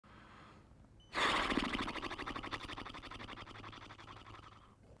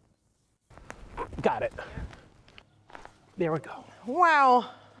Got it. There we go. Wow.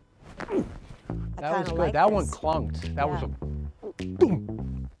 That was good. That one clunked. That was a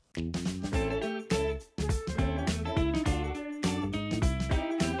boom.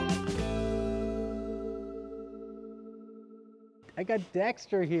 I got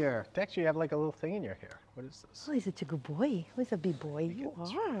Dexter here. Dexter, you have like a little thing in your hair. What is this? Oh, he's such a good boy. He's a big boy. You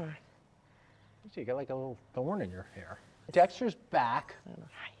are. You got like a little thorn in your hair. Dexter's back.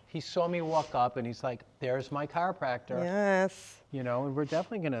 He saw me walk up and he's like, there's my chiropractor. Yes. You know, and we're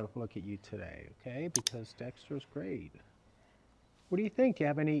definitely going to look at you today, okay? Because Dexter's great. What do you think? Do you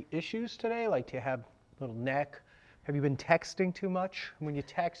have any issues today? Like, do you have a little neck? Have you been texting too much? When you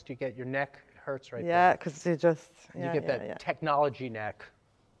text, you get your neck hurts right there. Yeah, because you just... You get that technology neck.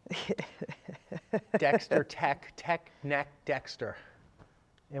 Dexter, tech neck, Dexter.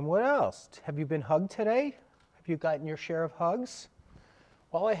 And what else? Have you been hugged today? Have you gotten your share of hugs?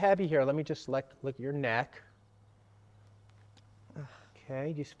 While I have you here, let me just look at your neck.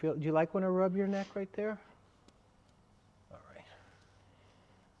 Okay, do you like when I rub your neck right there? All right.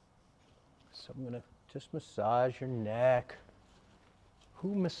 So I'm gonna just massage your neck.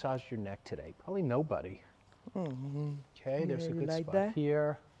 Who massaged your neck today? Probably nobody. Okay, there's a good spot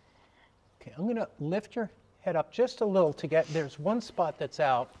here. Okay, I'm gonna lift your head up just a little to get, there's one spot that's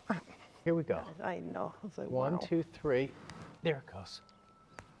out. Here we go. I know. I was like, 1, 2, 3. There it goes.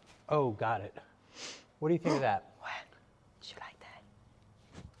 Oh, got it. What do you think of that? What? Did you like that?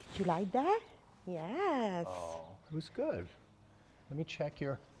 Did you like that? Yes. Oh, it was good. Let me check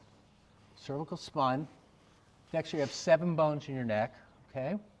your cervical spine. Next, you have 7 bones in your neck,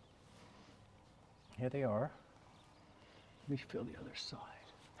 okay? Here they are. Let me feel the other side.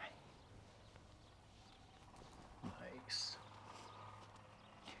 Nice.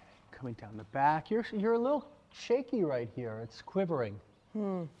 Okay, coming down the back. You're a little shaky right here. It's quivering.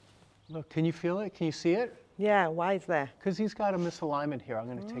 Look, can you feel it? Can you see it? Yeah, why is that? Because he's got a misalignment here. I'm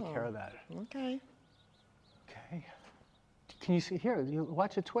going to take care of that. Okay. Okay. Can you see here? You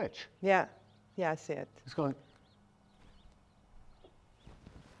watch it twitch. Yeah. Yeah, I see it. It's going.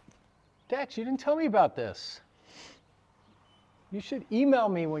 Dex, you didn't tell me about this. You should email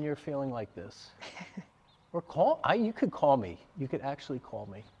me when you're feeling like this. Or call. You could call me. You could actually call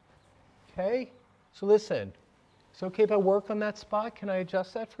me. Okay? So listen. It's okay if I work on that spot? Can I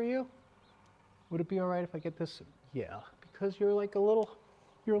adjust that for you? Would it be all right if I get this? Yeah, because you're like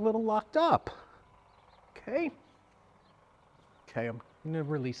you're a little locked up. Okay? Okay, I'm gonna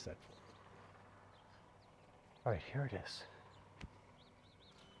release that. All right, here it is.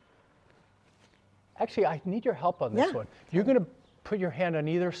 Actually, I need your help on this one. You're gonna put your hand on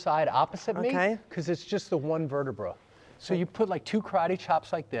either side opposite me, because it's just the one vertebra. So you put like 2 karate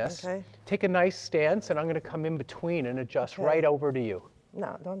chops like this. Okay. Take a nice stance, and I'm going to come in between and adjust right over to you.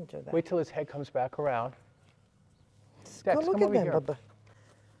 No, don't do that. Wait till his head comes back around. Dex, come over here. Bubba.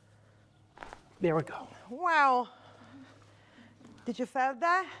 There we go. Wow. Did you feel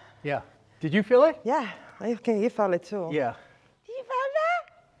that? Yeah. Did you feel it? Yeah. Okay, you felt it too. Yeah. Did you feel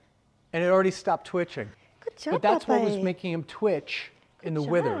that? And it already stopped twitching. Good job, But that's Papa. what was making him twitch in the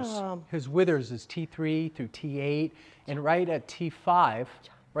withers. His withers is T3 through T8, and right at T5,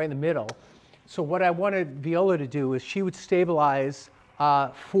 right in the middle. So what I wanted Viola to do is she would stabilize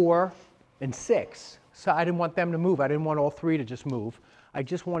 4 and 6. So I didn't want them to move. I didn't want all 3 to just move. I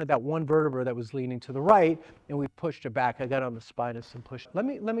just wanted that one vertebra that was leaning to the right, and we pushed it back. I got on the spinous and pushed. Let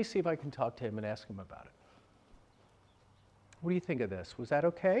me see if I can talk to him and ask him about it. What do you think of this? Was that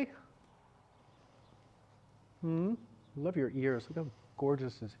okay? I love your ears. Look how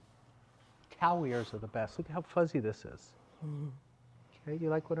gorgeous this is. Cow ears are the best. Look how fuzzy this is. Okay, do you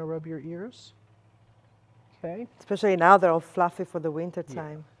like when I rub your ears? Okay. Especially now they're all fluffy for the winter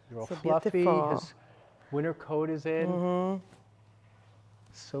time. They're all fluffy. Beautiful. His winter coat is in.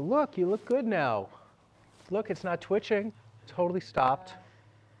 So look, you look good now. Look, it's not twitching. Totally stopped.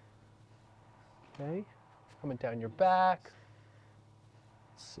 Okay, coming down your back.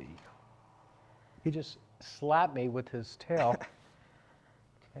 Let's see. He just slapped me with his tail.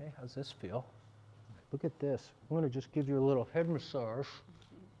 Okay, how's this feel? Look at this. I'm going to just give you a little head massage,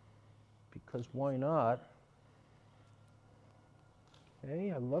 because why not?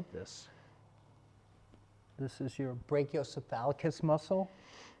 Okay, I love this. This is your brachiocephalicus muscle.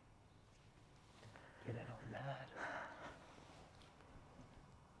 Get in on that.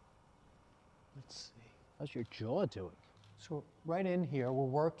 Let's see. How's your jaw doing? So right in here, we're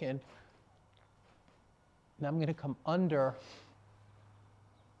working. Now I'm going to come under,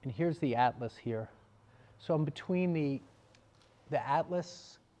 and here's the atlas here. So I'm between the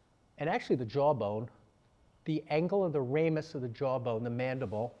atlas and actually the jawbone, the angle of the ramus of the jawbone, the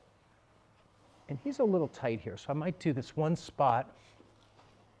mandible, And he's a little tight here, so I might do this one spot.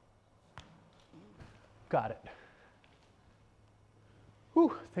 Got it.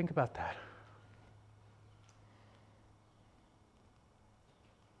 Whew, think about that.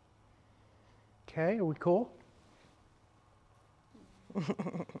 Okay, are we cool?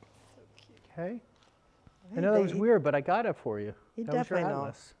 Okay. I know that was weird, but I got it for you. You That was your definitely know.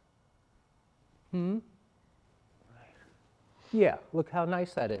 atlas. Yeah, look how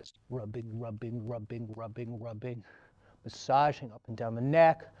nice that is. Rubbing, rubbing, rubbing, rubbing, rubbing. Massaging up and down the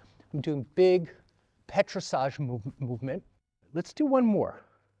neck. I'm doing big petrissage movement. Let's do one more.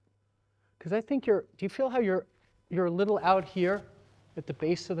 Because I think do you feel how you're a little out here at the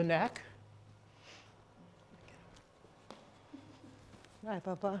base of the neck? Right,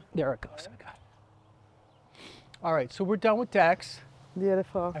 Papa. There it goes, I got it. All right, so we're done with Dex.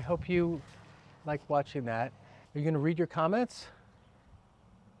 Beautiful. I hope you like watching that. Are you going to read your comments?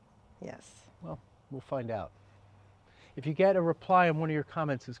 Yes. Well, we'll find out. If you get a reply on one of your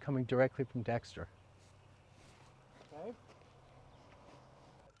comments, it's coming directly from Dexter. Okay?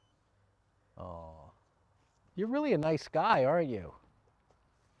 Oh, you're really a nice guy, aren't you?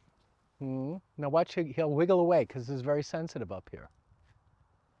 Now watch, he'll wiggle away because it's very sensitive up here.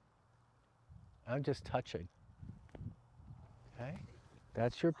 I'm just touching. Okay,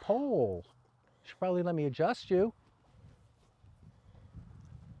 that's your pole. You should probably let me adjust you.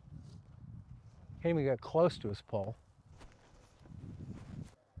 Can't even get close to his pole.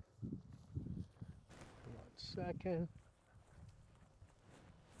 1 second.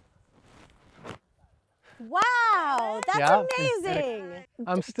 Wow, that's Yeah. Amazing.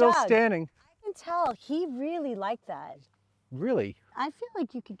 I'm still Doug, standing. I can tell he really liked that. Really? I feel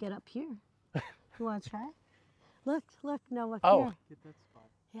like you could get up here. You want to try? Look, no, look Oh. here.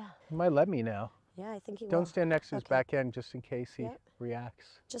 Yeah. You might let me now. Yeah, I think he will. Don't stand next to his Okay. back end just in case he Yep.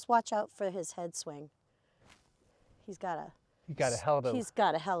 reacts. Just watch out for his head swing. He's got a You got a hell of a, He's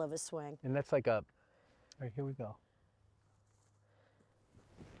got a hell of a swing. and that's like a, all right, here we go.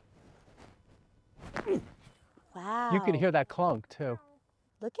 Wow. You can hear that clunk too.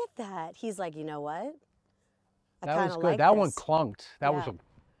 Look at that. He's like, you know what? I That was kinda good. like That one this. clunked. That was Yeah.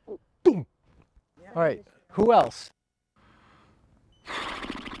 a boom. All right, who else?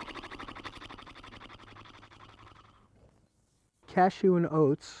 Cashew and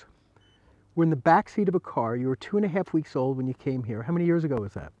Oats were in the back seat of a car. You were 2.5 weeks old when you came here. How many years ago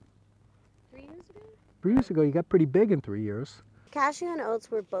was that? 3 years ago? 3 years ago. You got pretty big in 3 years. Cashew and Oats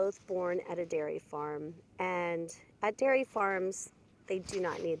were both born at a dairy farm, and at dairy farms, they do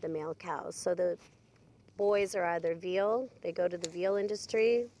not need the male cows. So the boys are either veal, they go to the veal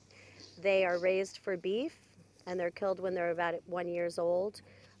industry, they are raised for beef, and they're killed when they're about 1 year old.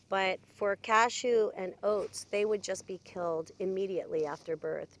 But for Cashew and Oats, they would just be killed immediately after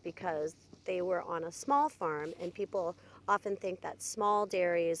birth because they were on a small farm, and people often think that small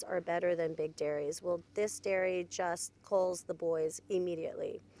dairies are better than big dairies. Well, this dairy just culls the boys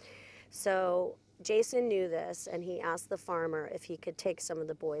immediately. So Jason knew this, and he asked the farmer if he could take some of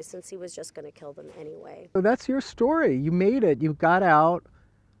the boys since he was just going to kill them anyway. So that's your story. You made it. You got out.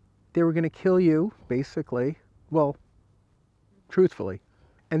 They were going to kill you, basically. Well, truthfully.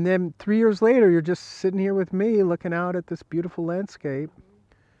 And then 3 years later, you're just sitting here with me looking out at this beautiful landscape.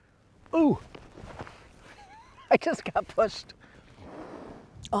 Ooh! I just got pushed.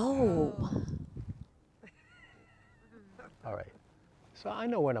 Oh. All right. So I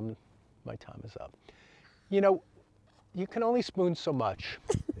know when my time is up. You know, you can only spoon so much.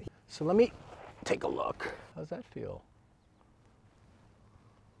 So let me take a look. How's that feel?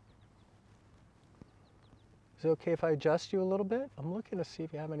 Is it okay if I adjust you a little bit? I'm looking to see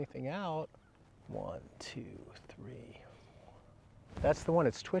if you have anything out. 1, 2, 3. That's the one,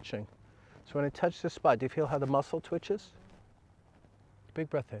 it's twitching. So when I touch this spot, do you feel how the muscle twitches? Big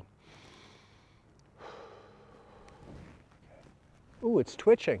breath in. Ooh, it's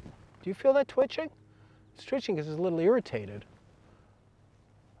twitching. Do you feel that twitching? It's twitching because it's a little irritated.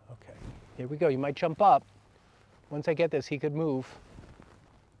 Okay, here we go. You might jump up. Once I get this, he could move.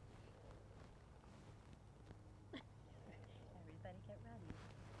 Everybody get ready.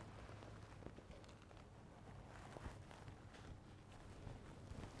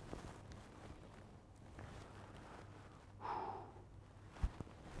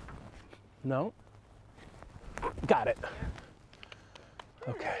 No? Got it.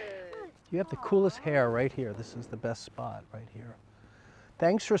 Okay. You have the coolest hair right here. This is the best spot right here.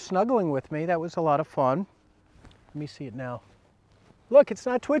 Thanks for snuggling with me. That was a lot of fun. Let me see it now. Look, it's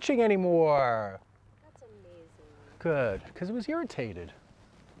not twitching anymore. That's amazing. Good, because it was irritated.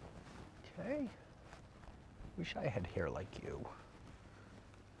 Okay. Wish I had hair like you.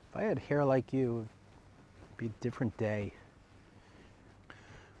 If I had hair like you, it'd be a different day.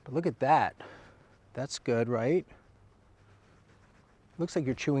 But look at that. That's good, right? Looks like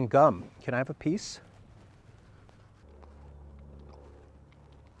you're chewing gum. Can I have a piece?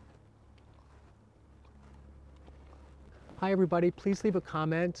 Hi everybody, please leave a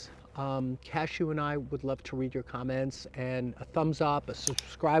comment. Cashew and I would love to read your comments, and a thumbs up, a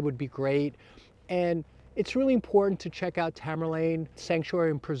subscribe would be great. And it's really important to check out Tamerlaine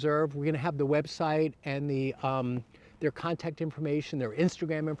Sanctuary and Preserve. We're gonna have the website and their contact information, their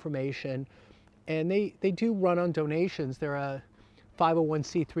Instagram information, and they do run on donations. They're a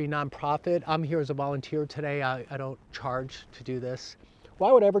 501c3 nonprofit. I'm here as a volunteer today. I don't charge to do this.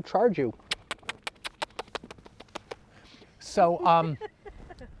 Why would I ever charge you? So,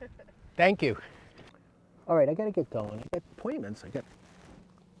 thank you. All right, I gotta get going. I got appointments. I got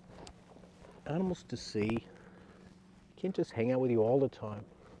animals to see. Can't just hang out with you all the time.